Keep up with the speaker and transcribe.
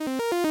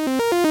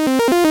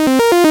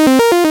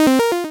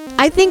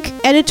think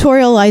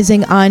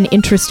editorializing on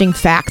interesting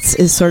facts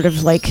is sort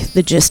of like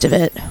the gist of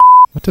it.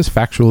 What does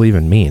factual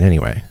even mean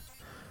anyway?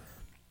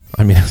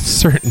 I mean, it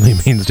certainly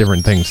means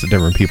different things to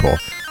different people.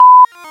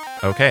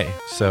 Okay,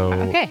 so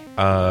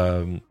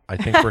I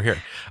think we're here.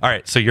 All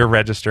right, so you're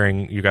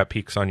registering. You got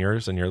peaks on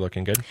yours, and you're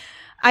looking good?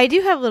 I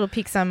do have little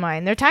peaks on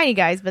mine. They're tiny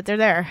guys, but they're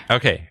there.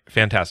 Okay,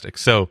 fantastic.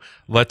 So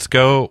let's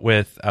go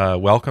with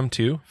welcome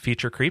to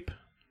Feature Creep, :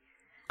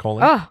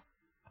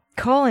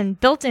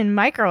 built-in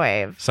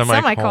microwave.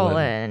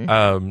 Semicolon.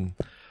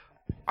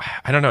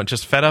 I don't know,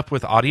 just fed up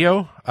with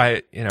audio?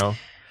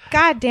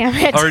 God damn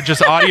it. Or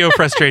just audio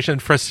frustration,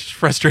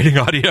 frustrating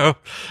audio.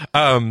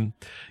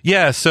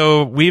 Yeah,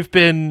 so we've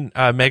been,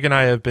 Meg and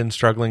I have been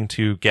struggling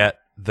to get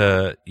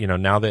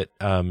now that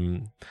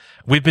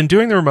we've been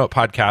doing the remote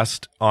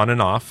podcast on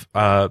and off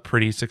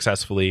pretty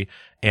successfully.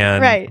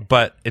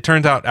 But it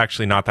turns out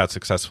actually not that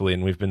successfully.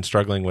 And we've been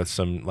struggling with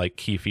some like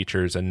key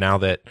features. And now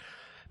that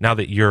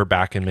you're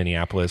back in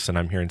Minneapolis and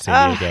I'm here in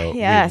San Diego,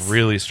 we've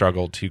really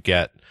struggled to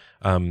get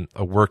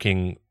a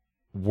working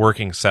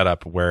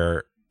setup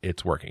where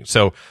it's working.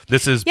 So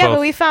this is but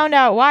we found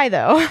out why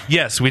though.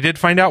 Yes, we did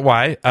find out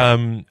why.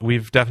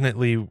 We've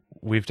definitely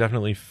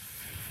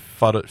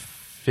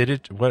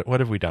fitted. What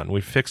have we done?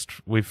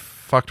 We've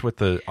fucked with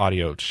the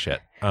audio shit.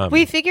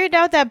 We figured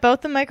out that both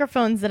the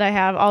microphones that I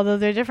have, although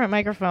they're different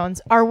microphones,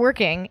 are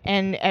working.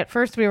 And at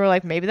first we were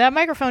like, maybe that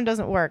microphone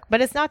doesn't work, but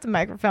it's not the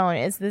microphone.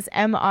 It's this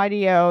M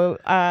Audio,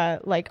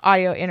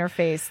 audio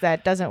interface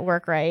that doesn't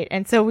work right.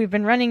 And so we've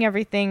been running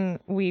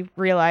everything. We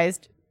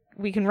realized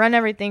we can run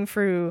everything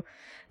through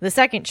the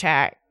second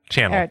channel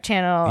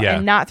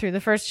and not through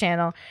the first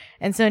channel.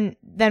 And so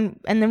then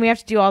we have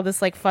to do all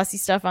this like fussy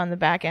stuff on the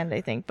back end,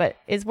 I think, but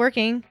it's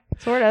working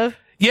sort of.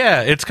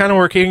 Yeah, it's kind of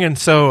working. And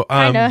so,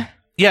 kinda.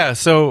 Yeah,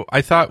 so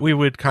I thought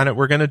we're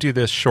going to do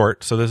this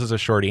short. So this is a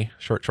short.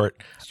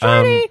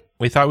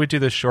 We thought we'd do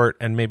this short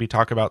and maybe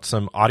talk about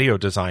some audio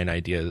design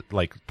ideas,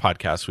 like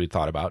podcasts we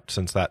thought about,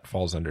 since that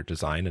falls under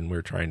design, and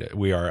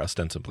we are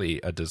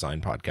ostensibly a design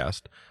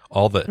podcast.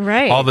 All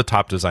the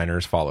top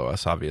designers follow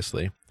us,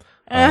 obviously.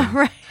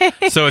 Right.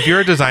 So if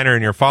you're a designer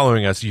and you're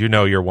following us,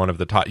 you're one of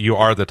the top. You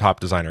are the top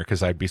designer,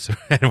 because I'd be so.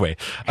 Anyway,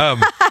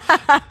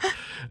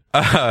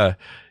 where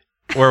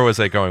was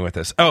I going with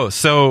this? Oh,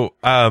 so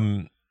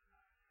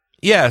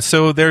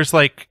so there's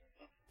like,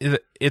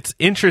 it's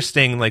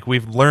interesting. Like,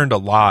 we've learned a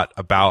lot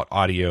about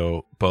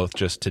audio, both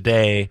just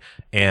today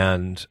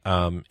and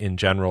in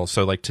general.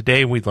 So like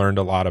today we learned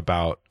a lot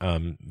about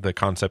the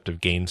concept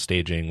of gain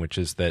staging, which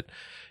is that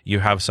you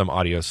have some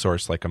audio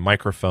source like a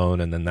microphone,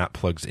 and then that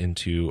plugs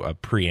into a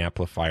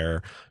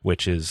preamplifier,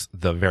 which is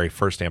the very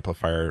first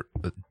amplifier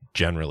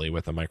generally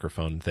with a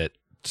microphone that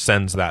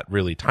sends that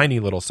really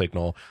tiny little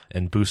signal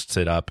and boosts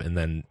it up, and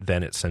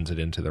then it sends it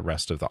into the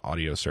rest of the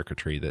audio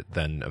circuitry that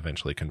then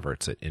eventually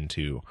converts it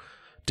into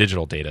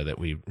digital data that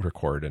we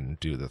record and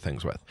do the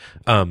things with.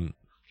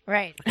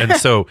 Right. And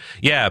so,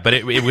 but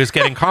it was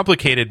getting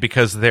complicated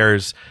because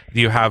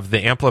you have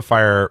the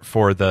amplifier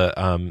for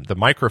the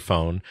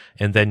microphone,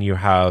 and then you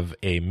have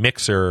a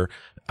mixer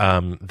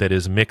that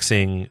is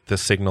mixing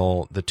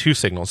the two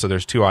signals. So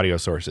there's two audio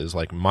sources,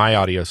 like my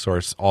audio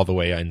source all the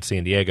way in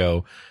San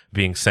Diego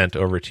being sent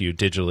over to you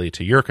digitally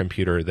to your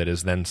computer, that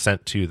is then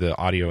sent to the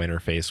audio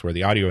interface, where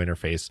the audio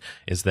interface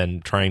is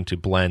then trying to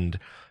blend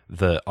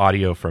the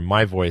audio from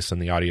my voice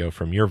and the audio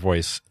from your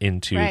voice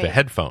into the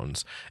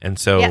headphones. And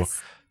so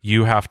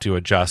you have to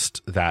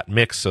adjust that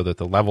mix so that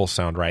the levels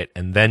sound right,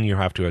 and then you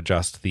have to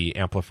adjust the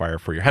amplifier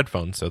for your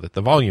headphones so that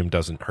the volume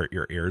doesn't hurt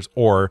your ears,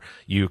 or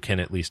you can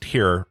at least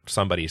hear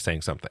somebody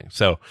saying something.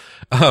 So,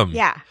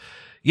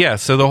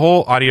 so the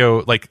whole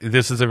audio, like,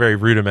 this is a very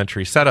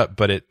rudimentary setup,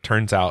 but it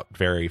turns out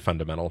very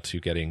fundamental to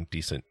getting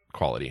decent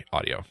quality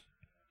audio.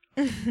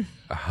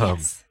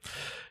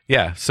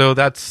 Yeah, so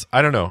that's,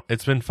 I don't know,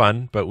 it's been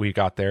fun, but we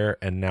got there,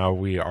 and now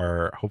we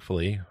are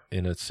hopefully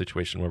in a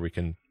situation where we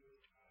can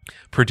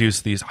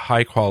produce these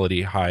high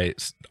quality, high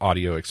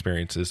audio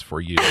experiences for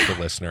you, the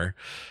listener.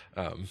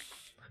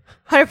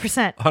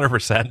 100%.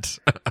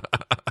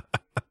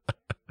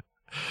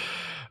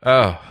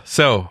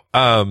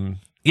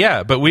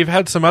 100%. But we've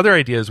had some other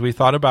ideas. We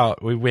thought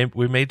about,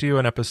 we may do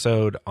an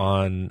episode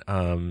on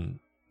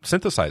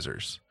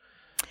synthesizers.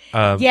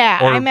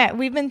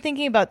 We've been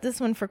thinking about this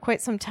one for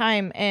quite some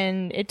time,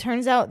 and it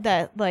turns out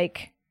that,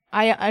 like,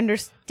 I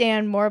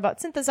understand more about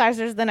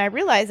synthesizers than I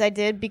realized I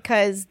did,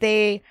 because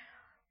they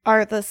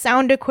are the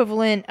sound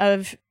equivalent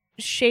of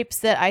shapes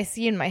that I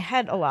see in my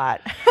head a lot.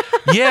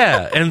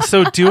 Yeah, and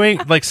so doing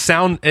like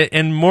sound,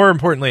 and more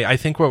importantly, I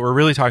think what we're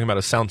really talking about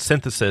is sound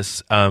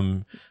synthesis.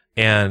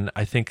 And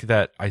I think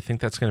that's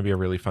going to be a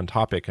really fun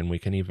topic, and we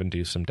can even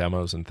do some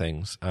demos and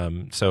things.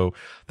 So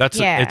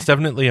it's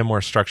definitely a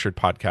more structured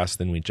podcast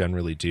than we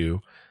generally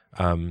do.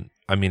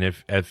 I mean,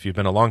 if you've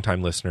been a long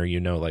time listener,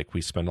 you know, like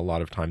we spend a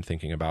lot of time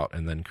thinking about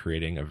and then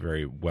creating a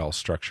very well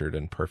structured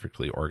and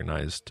perfectly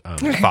organized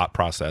thought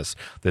process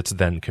that's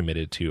then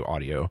committed to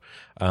audio.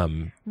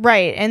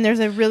 Right. And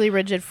there's a really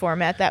rigid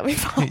format that we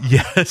follow.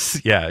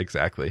 Yes. Yeah,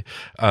 exactly.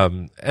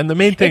 And the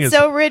main thing It's is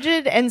so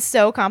rigid and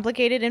so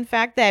complicated, in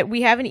fact, that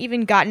we haven't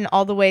even gotten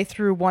all the way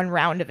through one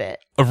round of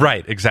it.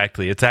 right.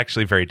 Exactly. It's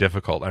actually very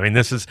difficult. I mean,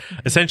 this is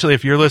essentially,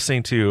 if you're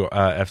listening to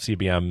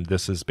FCBM,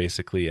 this is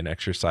basically an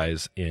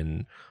exercise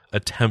in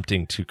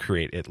attempting to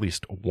create at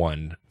least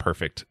one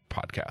perfect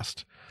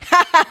podcast.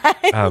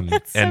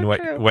 And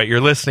what you're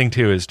listening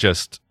to is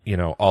just, you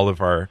know, all of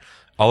our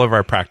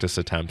practice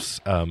attempts,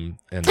 and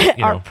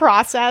you Our know,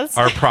 process.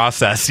 our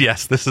process.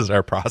 Yes, this is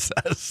our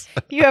process.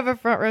 You have a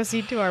front row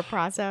seat to our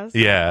process.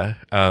 Yeah.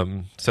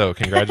 So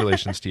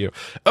congratulations to you.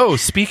 Oh,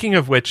 speaking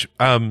of which,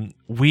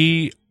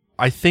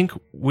 I think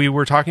we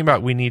were talking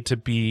about we need to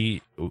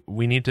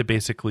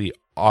basically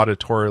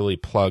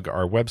auditorily plug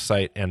our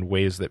website and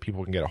ways that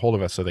people can get a hold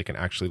of us so they can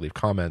actually leave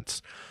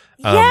comments.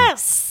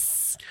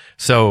 Yes.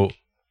 So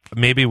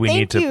maybe we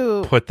need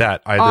to put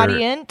that either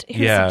Audient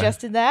who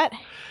suggested that.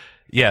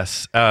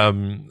 Yes.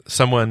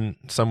 Someone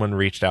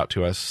reached out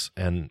to us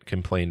and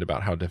complained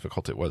about how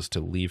difficult it was to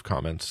leave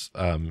comments.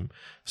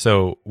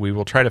 So we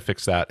will try to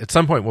fix that. At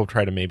some point, we'll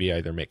try to maybe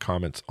either make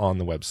comments on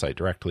the website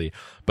directly,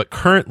 but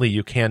currently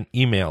you can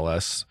email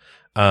us.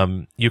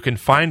 You can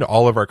find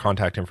all of our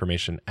contact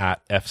information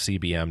at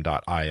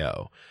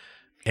fcbm.io.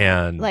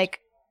 And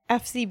Like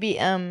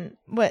FCBM,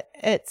 what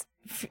it's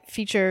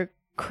feature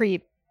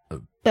creep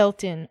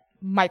built-in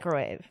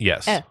microwave.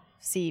 yes.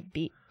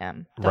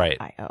 FCBM.io. Right.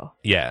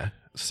 Yeah.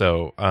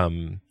 So,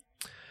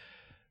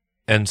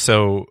 and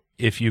so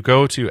if you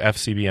go to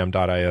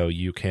fcbm.io,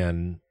 you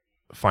can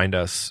find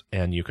us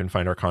and you can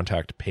find our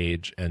contact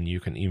page and you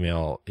can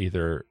email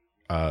either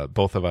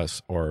both of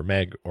us or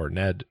Meg or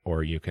Ned,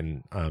 or you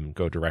can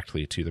go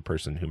directly to the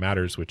person who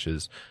matters, which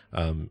is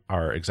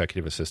our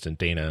executive assistant,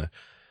 Dana.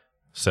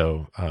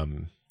 So,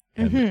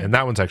 and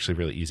that one's actually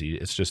really easy.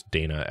 It's just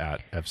Dana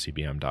at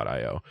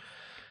fcbm.io.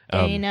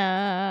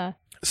 Dana.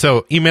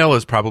 So email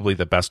is probably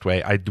the best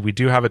way. We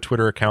do have a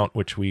Twitter account,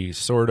 which we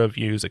sort of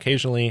use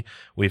occasionally.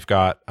 We've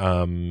got,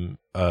 I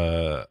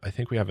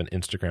think we have an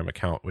Instagram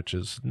account, which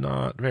is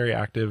not very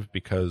active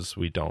because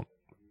we don't,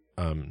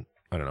 I don't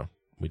know.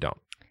 We don't.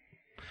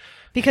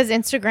 Because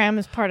Instagram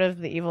is part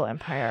of the evil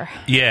empire.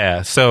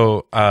 Yeah.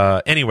 So,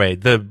 anyway,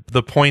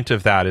 the point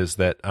of that is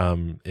that,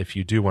 if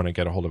you do want to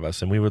get a hold of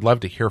us, and we would love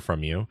to hear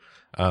from you,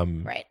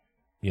 Right.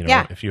 you know,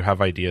 Yeah. if you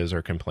have ideas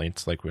or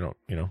complaints, like we don't,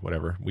 you know,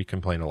 whatever, we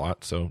complain a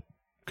lot. So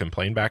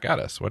complain back at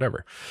us,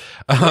 whatever.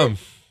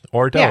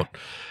 Or don't,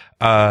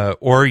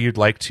 or you'd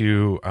like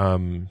to,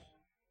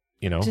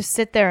 you know, Just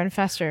sit there and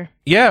fester.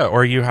 yeah.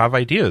 Or you have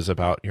ideas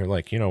about, you're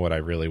like, you know what, I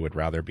really would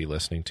rather be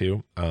listening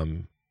to,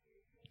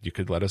 you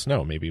could let us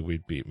know. Maybe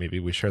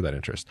we share that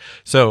interest.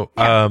 So,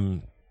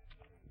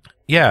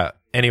 yeah.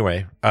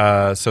 Anyway,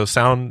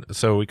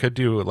 so we could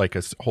do like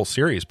a whole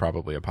series,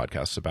 probably, of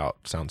podcasts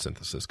about sound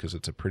synthesis, because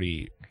it's a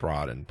pretty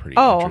broad and pretty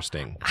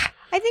interesting.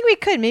 I think we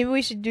could. Maybe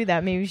we should do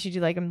that. Maybe we should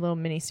do like a little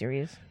mini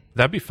series.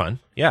 That'd be fun.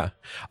 Yeah.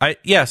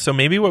 So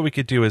maybe what we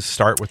could do is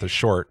start with a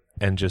short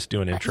and just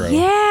do an intro.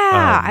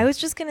 Yeah. I was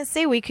just going to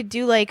say we could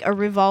do like a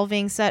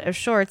revolving set of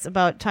shorts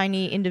about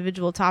tiny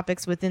individual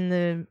topics within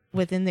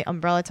the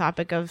umbrella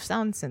topic of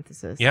sound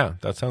synthesis. Yeah,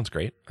 that sounds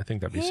great. I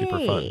think that'd be super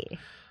fun.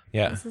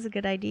 Yeah. This is a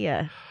good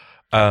idea.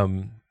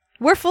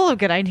 We're full of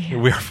good ideas.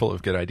 We're full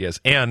of good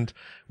ideas. And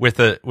with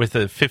a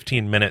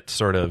 15-minute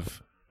sort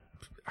of,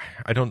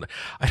 I don't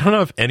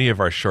know if any of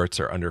our shorts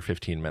are under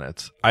 15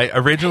 minutes. I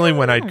originally,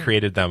 when I'd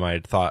created them,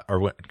 I'd thought, or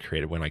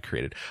when I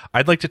created,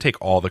 I'd like to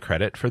take all the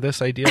credit for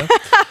this idea.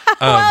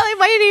 Well, it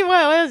might even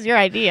was your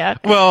idea.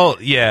 Well,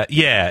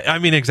 yeah. I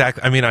mean,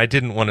 exactly. I mean, I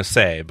didn't want to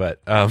say,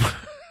 but, no,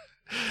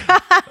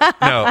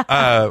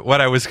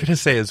 what I was going to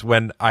say is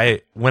when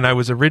I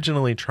was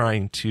originally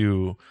trying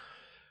to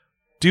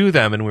do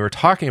them and we were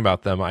talking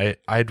about them,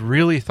 I'd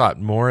really thought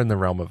more in the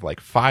realm of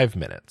like 5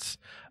 minutes.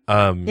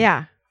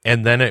 Yeah.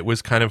 And then it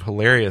was kind of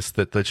hilarious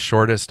that the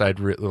shortest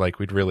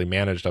we'd really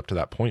managed up to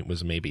that point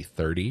was maybe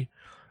 30.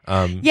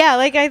 Yeah,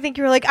 like I think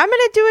you were like, I'm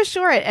gonna do a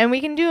short, and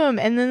we can do them,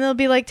 and then they'll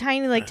be like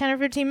tiny, like 10 or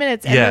 15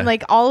 minutes, and then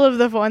like all of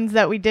the ones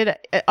that we did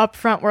up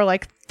front were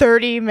like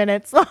 30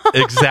 minutes long.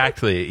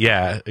 Exactly.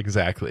 Yeah.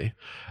 Exactly.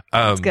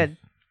 It's good.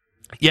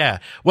 Yeah.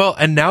 Well,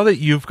 and now that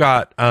you've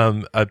got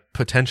a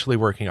potentially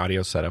working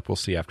audio setup, we'll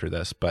see after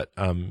this, but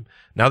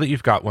now that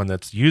you've got one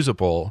that's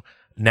usable,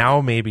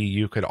 now maybe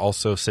you could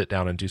also sit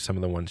down and do some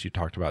of the ones you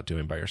talked about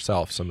doing by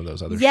yourself, some of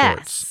those other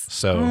shorts.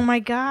 So, oh my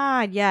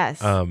God,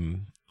 yes.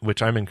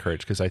 Which I'm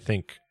encouraged, because I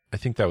think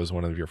that was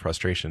one of your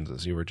frustrations,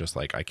 is you were just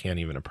like, I can't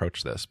even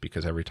approach this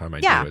because every time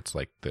I do, it's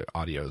like the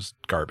audio's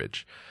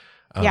garbage.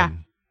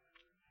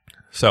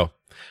 So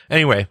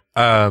anyway,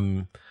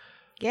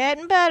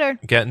 Getting better.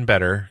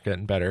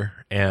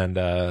 And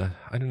I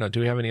don't know,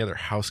 do we have any other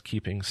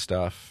housekeeping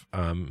stuff?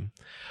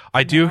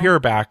 I do hear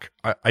back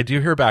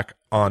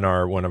on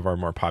one of our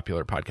more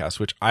popular podcasts,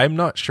 which I'm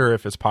not sure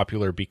if it's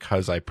popular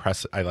because I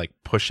like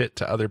push it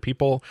to other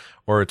people,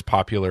 or it's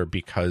popular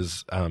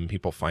because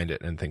people find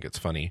it and think it's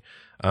funny.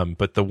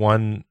 But the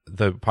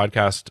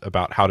podcast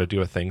about how to do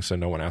a thing so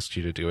no one asks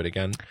you to do it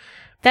again.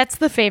 That's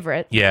the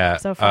favorite. Yeah.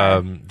 So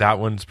far. That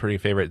one's pretty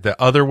favorite.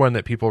 The other one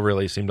that people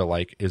really seem to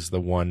like is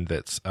the one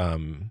that's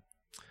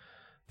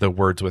the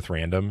Words with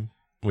Random.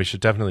 We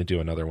should definitely do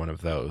another one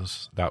of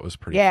those. That was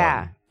pretty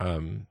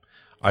fun.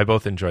 I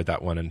both enjoyed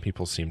that one, and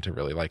people seem to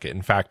really like it.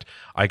 In fact,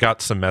 I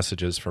got some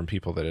messages from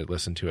people that had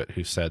listened to it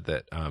who said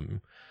that,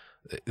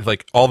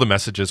 like, all the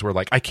messages were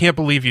like, "I can't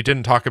believe you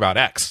didn't talk about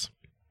X."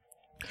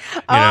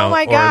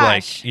 My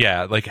gosh!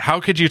 Or like how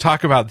could you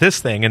talk about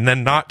this thing and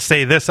then not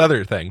say this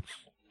other thing?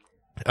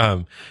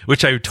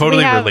 Which I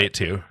totally relate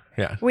to.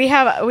 Yeah, we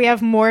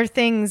have more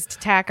things to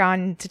tack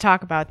on to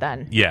talk about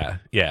then.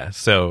 Yeah.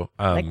 So,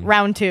 like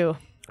round two.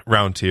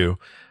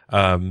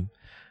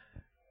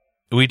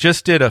 We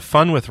just did a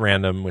Fun with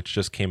Random, which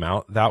just came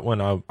out. That one,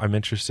 I'm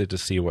interested to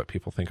see what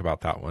people think about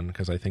that one,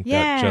 because I think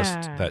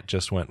that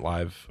just went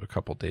live a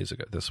couple days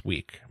ago, this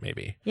week,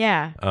 maybe.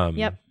 Yeah.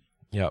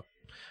 Yep.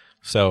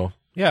 So,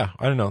 yeah,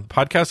 I don't know. The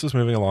podcast is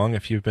moving along.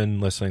 If you've been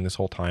listening this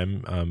whole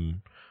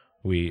time,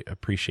 we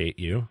appreciate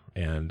you.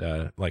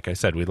 And like I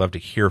said, we'd love to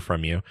hear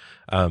from you,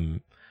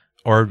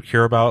 or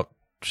hear about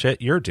shit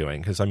you're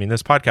doing. Because, I mean,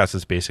 this podcast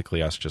is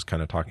basically us just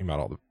kind of talking about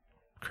all the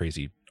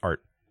crazy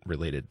art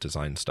related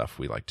design stuff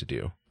we like to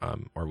do,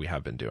 or we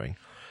have been doing.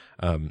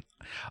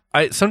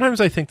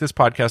 Sometimes I think this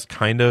podcast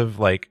kind of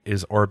like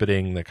is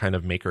orbiting the kind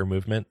of maker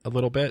movement a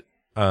little bit.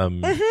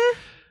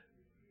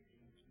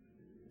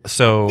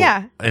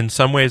 So in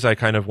some ways I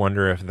kind of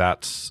wonder if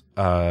that's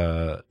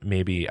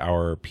maybe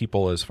our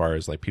people, as far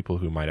as like people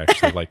who might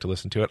actually like to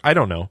listen to it. I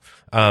don't know.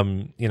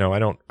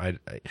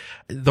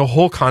 The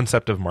whole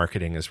concept of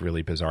marketing is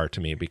really bizarre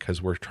to me,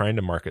 because we're trying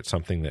to market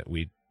something that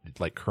we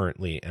like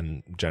currently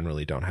and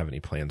generally don't have any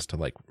plans to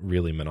like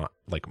really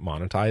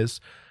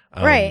monetize.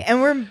 Right.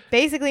 And we're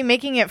basically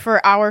making it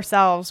for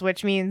ourselves,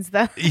 which means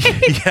that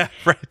yeah,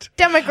 right.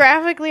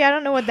 Demographically, I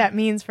don't know what that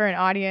means for an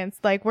audience.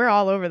 Like, we're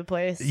all over the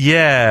place.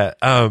 Yeah.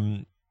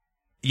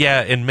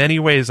 Yeah. In many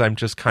ways, I'm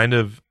just kind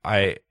of,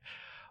 I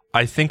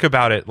think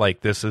about it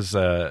like this is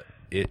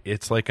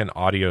it's like an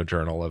audio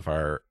journal of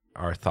our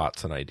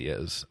thoughts and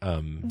ideas.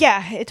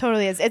 Yeah, it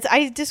totally is.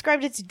 I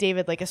described it to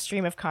David like a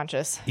stream of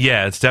conscious.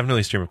 Yeah, it's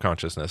definitely a stream of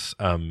consciousness.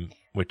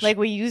 Which, like,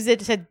 we use it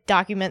to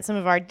document some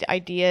of our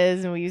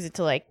ideas, and we use it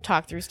to like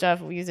talk through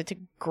stuff. We use it to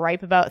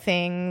gripe about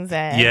things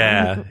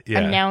and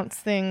announce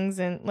things,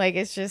 and like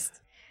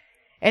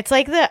it's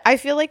like I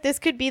feel like this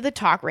could be the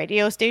talk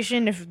radio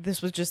station if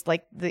this was just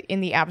like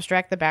in the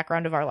abstract, the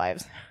background of our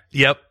lives.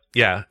 Yep.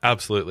 Yeah,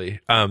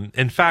 absolutely.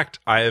 In fact,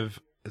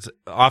 it's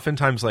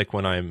oftentimes like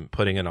when I'm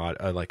putting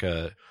like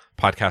a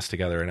podcast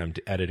together and I'm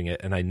editing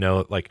it, and I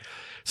know like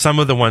some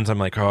of the ones I'm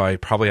like, oh, I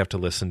probably have to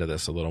listen to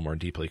this a little more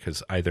deeply,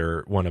 because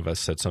either one of us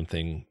said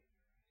something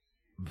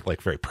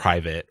like very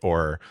private,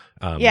 or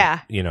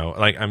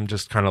like I'm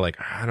just kind of like,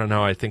 I don't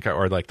know, I think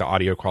or like the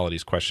audio quality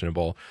is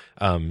questionable.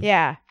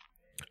 I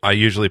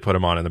usually put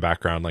them on in the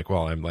background, like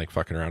while I'm like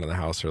fucking around in the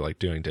house, or like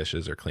doing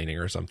dishes or cleaning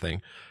or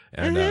something.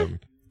 And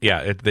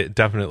it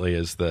definitely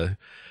is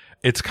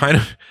it's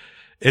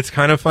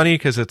kind of funny,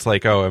 because it's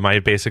like, oh, am I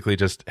basically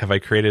have I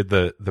created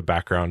the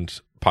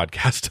background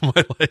podcast to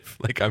my life?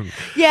 Like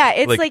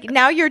it's like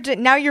now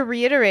you're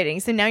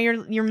reiterating. So now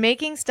you're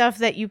making stuff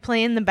that you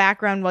play in the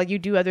background while you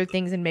do other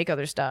things and make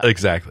other stuff.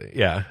 Exactly.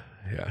 Yeah.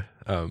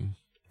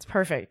 It's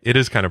perfect. It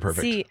is kind of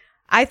perfect. See,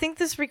 I think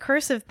this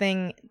recursive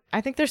thing,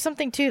 I think there's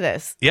something to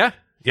this. Yeah.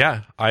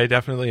 I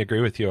definitely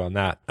agree with you on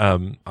that.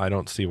 I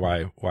don't see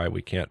why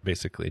we can't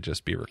basically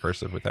just be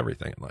recursive with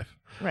everything in life.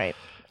 Right.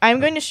 I'm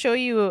going to show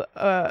you,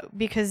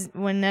 because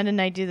when Ned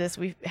and I do this,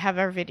 we have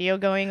our video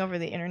going over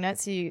the internet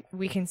so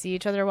we can see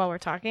each other while we're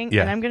talking.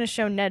 Yeah. And I'm going to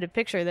show Ned a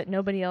picture that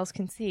nobody else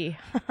can see.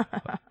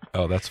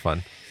 Oh, that's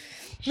fun.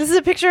 This is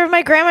a picture of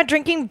my grandma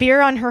drinking beer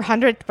on her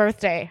 100th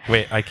birthday.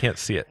 Wait, I can't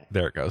see it.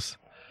 There it goes.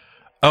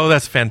 Oh,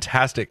 that's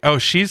fantastic. Oh,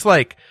 she's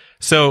like,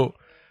 so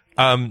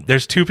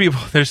there's two people.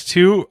 There's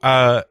two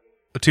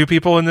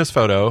people in this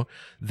photo.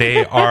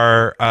 They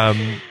are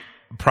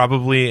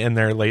probably in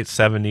their late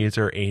 70s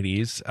or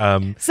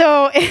 80s.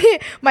 So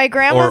my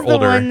grandma's the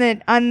older. one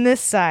that on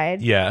this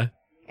side. Yeah.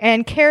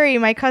 And Carrie,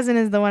 my cousin,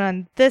 is the one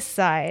on this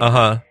side.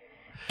 Uh-huh.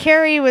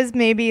 Carrie was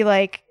maybe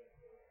like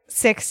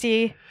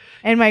 60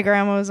 and my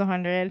grandma was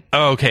 100.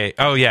 Oh, okay.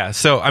 Oh, yeah.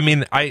 So, I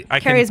mean, I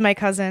Carrie's my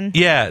cousin.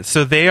 Yeah.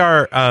 So they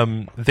are,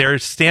 they're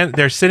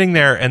sitting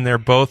there, and they're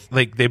both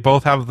like, they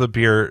both have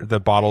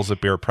the bottles of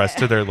beer pressed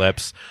to their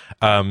lips.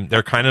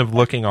 They're kind of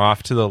looking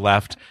off to the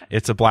left.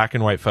 It's a black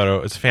and white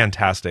photo. It's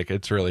fantastic.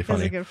 It's really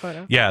funny. That's a good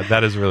photo. Yeah,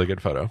 that is a really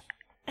good photo.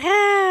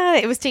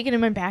 It was taken in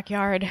my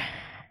backyard.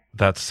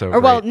 That's so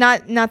great. Well,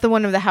 not the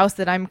one of the house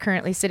that I'm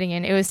currently sitting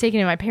in. It was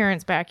taken in my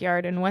parents'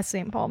 backyard in West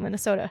St. Paul,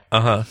 Minnesota.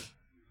 Uh-huh.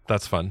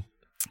 That's fun.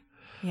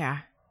 Yeah.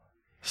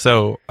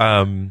 So,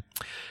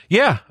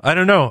 yeah, I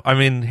don't know. I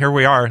mean, here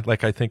we are.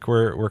 Like, I think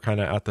we're kind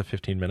of at the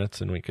 15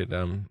 minutes, and we could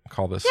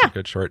call this a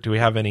good short. Do we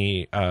have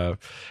any?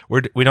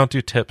 We don't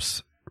do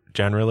tips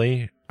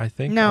generally. I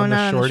think No, on the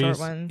not on the shorties. short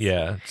ones.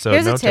 Yeah. So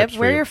Here's no a tip: tips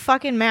for wear you. your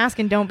fucking mask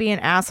and don't be an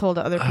asshole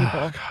to other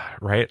people.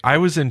 Right. I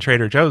was in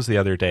Trader Joe's the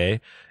other day,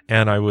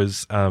 and I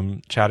was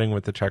chatting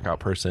with the checkout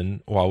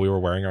person while we were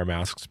wearing our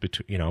masks,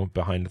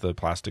 behind the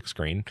plastic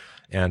screen,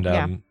 and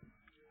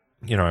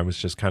I was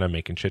just kind of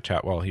making chit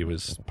chat while he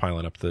was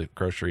piling up the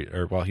grocery,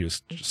 or while he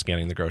was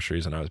scanning the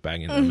groceries, and I was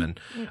bagging them.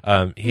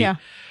 And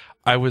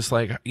I was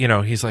like,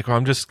 he's like, well,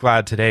 I'm just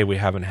glad today we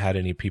haven't had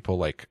any people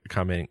like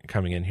coming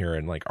in here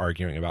and like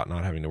arguing about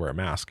not having to wear a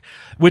mask,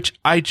 which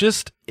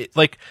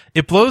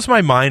it blows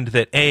my mind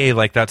that A,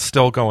 like that's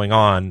still going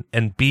on,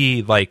 and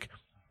B, like,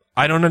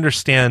 I don't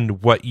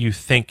understand what you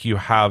think you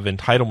have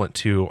entitlement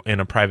to in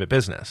a private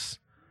business.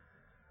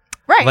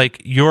 Right.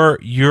 Like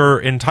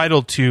you're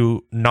entitled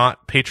to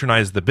not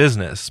patronize the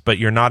business, but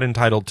you're not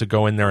entitled to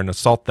go in there and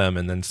assault them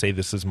and then say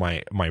this is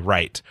my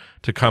right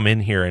to come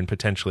in here and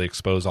potentially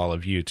expose all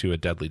of you to a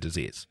deadly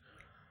disease.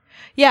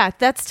 Yeah,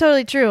 that's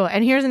totally true.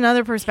 And here's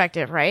another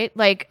perspective, right?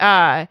 Like,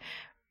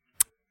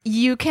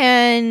 you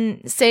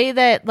can say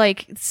that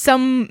like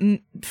some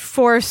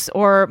force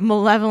or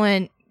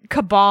malevolent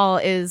cabal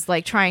is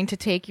like trying to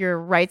take your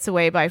rights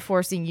away by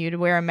forcing you to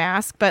wear a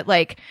mask, but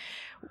like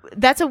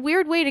that's a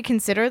weird way to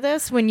consider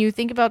this when you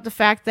think about the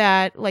fact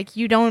that like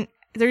you don't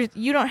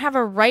have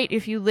a right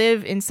if you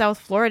live in South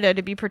Florida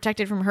to be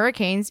protected from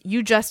hurricanes.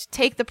 You just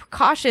take the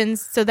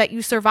precautions so that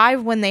you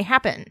survive when they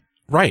happen.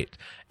 Right.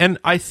 And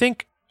I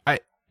think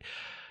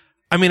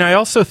I mean, I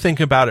also think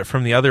about it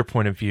from the other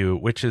point of view,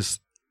 which is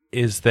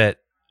that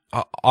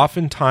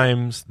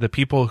oftentimes the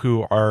people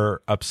who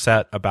are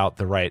upset about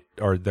the right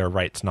or their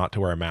rights not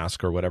to wear a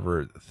mask or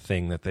whatever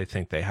thing that they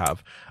think they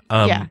have,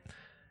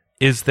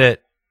 is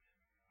that,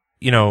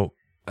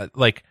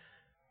 like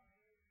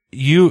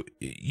you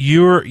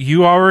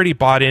already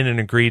bought in and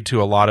agreed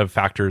to a lot of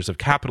factors of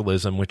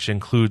capitalism, which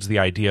includes the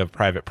idea of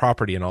private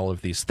property and all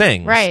of these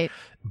things. Right.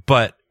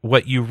 But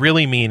what you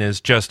really mean is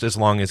just as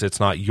long as it's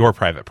not your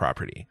private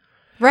property.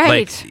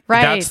 Right.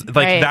 That's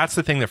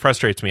the thing that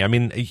frustrates me. I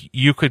mean,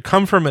 you could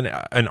come from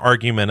an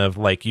argument of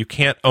like, you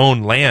can't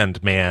own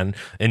land, man.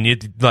 And you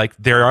like,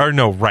 there are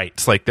no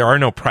rights. Like there are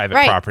no private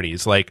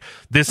properties. Like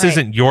this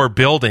isn't your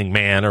building,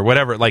 man, or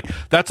whatever. Like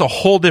that's a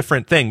whole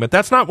different thing, but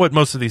that's not what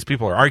most of these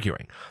people are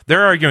arguing.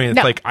 They're arguing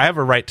it's like, I have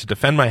a right to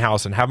defend my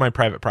house and have my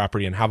private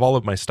property and have all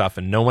of my stuff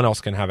and no one else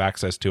can have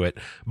access to it,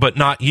 but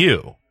not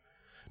you.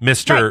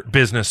 Mr.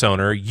 Business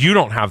owner, you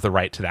don't have the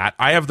right to that.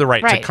 I have the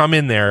right to come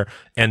in there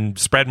and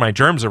spread my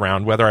germs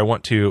around whether I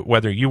want to,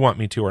 whether you want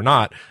me to or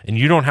not. And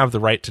you don't have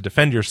the right to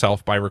defend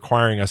yourself by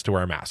requiring us to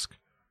wear a mask.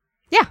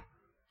 Yeah.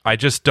 I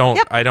just don't,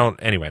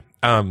 anyway,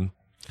 but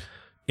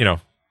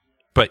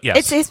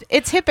yes.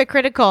 It's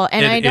hypocritical.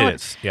 And it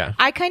is, yeah.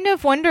 I kind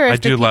of wonder if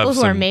the people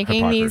who are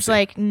making these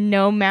like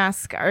no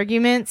mask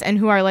arguments and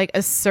who are like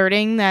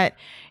asserting that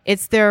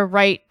it's their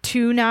right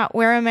to not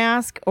wear a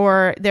mask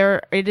or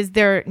it is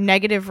their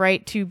negative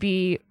right to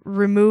be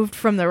removed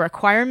from the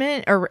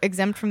requirement or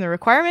exempt from the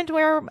requirement to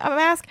wear a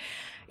mask.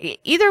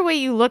 Either way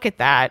you look at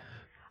that,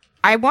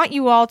 I want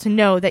you all to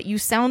know that you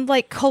sound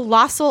like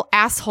colossal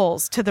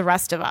assholes to the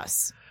rest of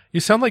us. You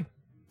sound like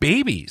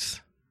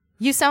babies.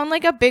 You sound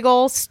like a big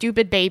old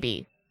stupid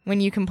baby when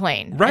you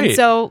complain. Right. And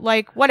so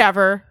like,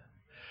 whatever.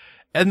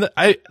 And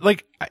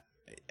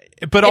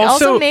But it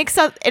also makes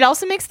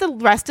the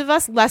rest of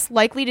us less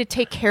likely to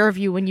take care of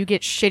you when you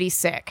get shitty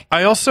sick.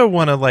 I also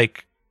want to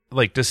like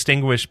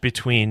distinguish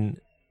between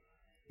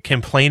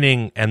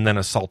complaining and then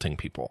assaulting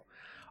people.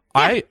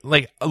 Yeah.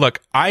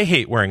 I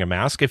hate wearing a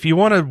mask. If you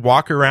want to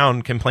walk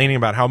around complaining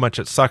about how much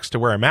it sucks to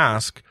wear a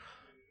mask,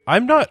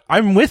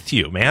 I'm with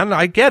you, man.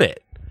 I get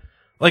it.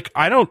 Like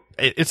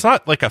it's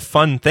not like a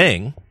fun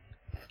thing.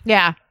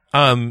 Yeah.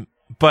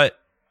 But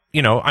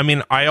I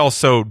mean, I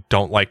also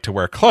don't like to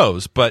wear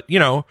clothes, but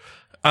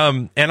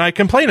and I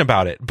complain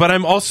about it, but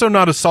I'm also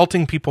not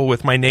assaulting people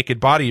with my naked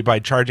body by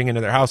charging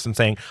into their house and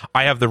saying,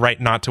 I have the right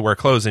not to wear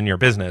clothes in your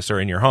business or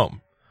in your home.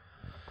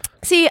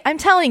 See, I'm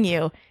telling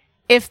you,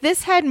 if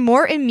this had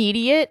more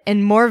immediate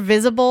and more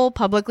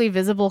publicly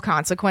visible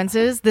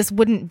consequences, this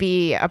wouldn't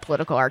be a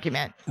political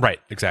argument. Right.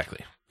 Exactly.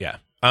 Yeah.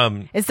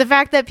 It's the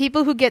fact that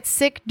people who get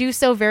sick do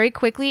so very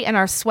quickly and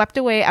are swept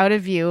away out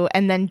of view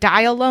and then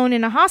die alone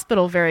in a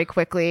hospital very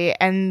quickly.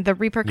 And the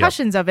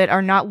repercussions of it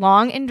are not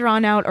long and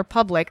drawn out or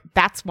public.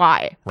 That's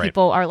why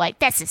people are like,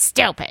 this is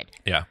stupid.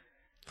 Yeah.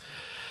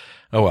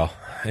 Oh, well.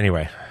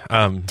 Anyway.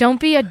 Don't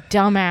be a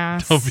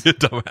dumbass. Don't be a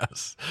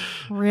dumbass.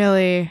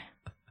 Really.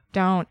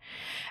 Don't.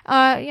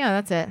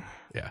 Yeah, that's it.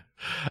 Yeah.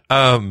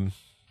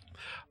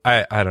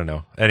 I don't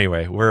know.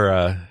 Anyway,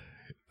 we're,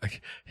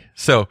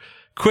 so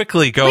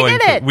quickly going.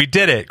 We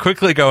did it.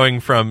 Quickly going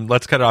from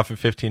let's cut it off in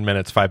 15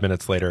 minutes, 5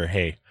 minutes later.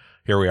 Hey,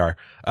 here we are.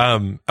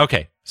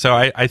 Okay. So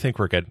I think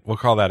we're good. We'll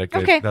call that a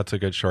good. Okay. That's a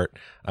good short.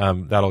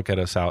 That'll get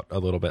us out a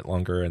little bit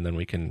longer, and then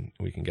we can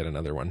get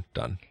another one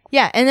done.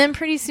 Yeah, and then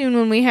pretty soon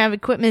when we have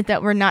equipment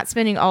that we're not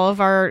spending all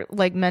of our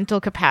like mental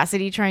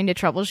capacity trying to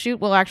troubleshoot,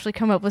 we'll actually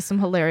come up with some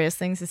hilarious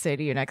things to say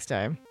to you next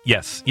time.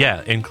 Yes,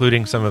 yeah,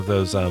 including some of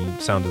those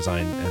sound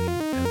design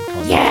and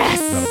concepts. Yes!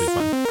 That'll be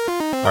fun.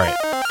 All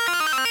right.